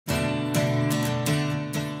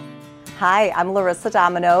Hi, I'm Larissa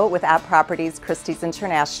Domino with App Properties Christie's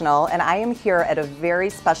International, and I am here at a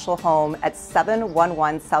very special home at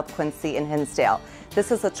 711 South Quincy in Hinsdale.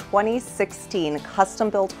 This is a 2016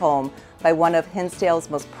 custom-built home by one of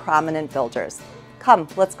Hinsdale's most prominent builders. Come,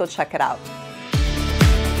 let's go check it out.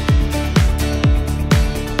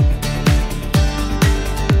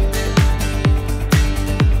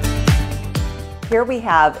 Here we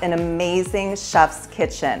have an amazing chef's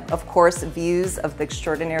kitchen. Of course, views of the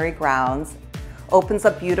extraordinary grounds. Opens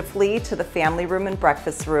up beautifully to the family room and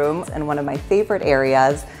breakfast room. And one of my favorite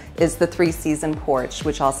areas is the three-season porch,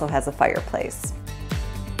 which also has a fireplace.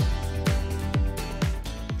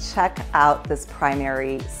 Check out this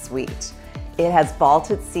primary suite. It has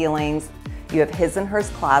vaulted ceilings. You have his and hers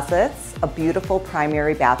closets, a beautiful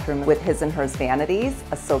primary bathroom with his and hers vanities,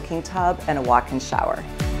 a soaking tub, and a walk-in shower.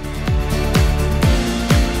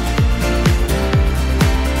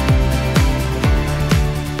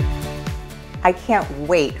 I can't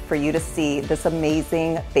wait for you to see this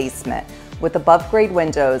amazing basement. With above-grade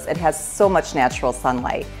windows, it has so much natural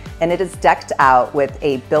sunlight, and it is decked out with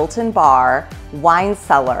a built-in bar, wine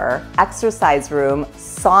cellar, exercise room,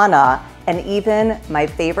 sauna, and even my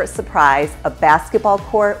favorite surprise, a basketball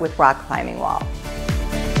court with rock climbing wall.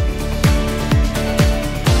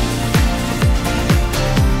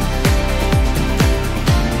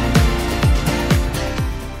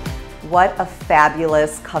 What a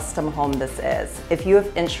fabulous custom home this is. If you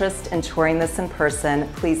have interest in touring this in person,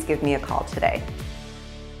 please give me a call today.